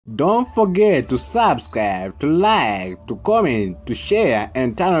Don't forget to subscribe, to like, to comment, to share,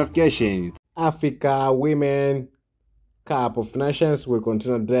 and turn notifications. Africa Women Cup of Nations will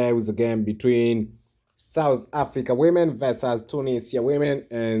continue today with the game between South Africa women versus Tunisia women,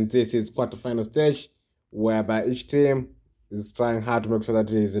 and this is quarterfinal stage whereby each team is trying hard to make sure that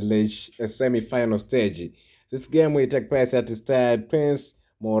it is a semi-final stage. This game will take place at the Stade Prince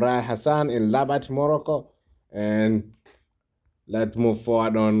Moulay Hassan in Rabat, Morocco, and let's move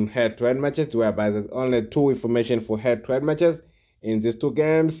forward on head-to-head matches, whereby there's only two information for head-to-head matches. In these two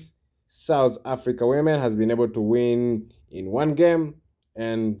games, South Africa women has been able to win in one game,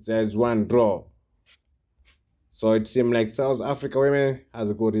 and there's one draw. So it seems like South Africa women has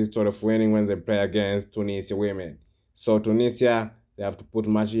a good history of winning when they play against Tunisia women. So Tunisia, they have to put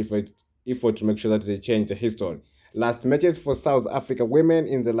much effort to make sure that they change the history. Last matches for South Africa women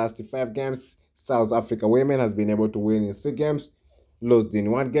in the last 5 games, South Africa women has been able to win in 6 games, lost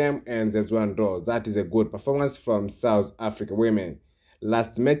in 1 game, and there's 1 draw. That is a good performance from South Africa women.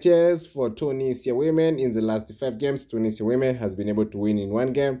 Last matches for Tunisia women in the last 5 games, Tunisia women has been able to win in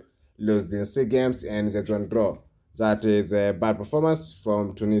 1 game, lost in 6 games, and there's 1 draw. That is a bad performance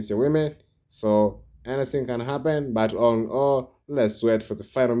from Tunisia women. So anything can happen, but all in all, let's wait for the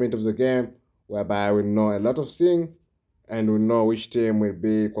final minute of the game, whereby we know a lot of things and we know which team will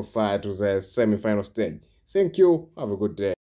be qualified to the semi-final stage. Thank you. Have a good day.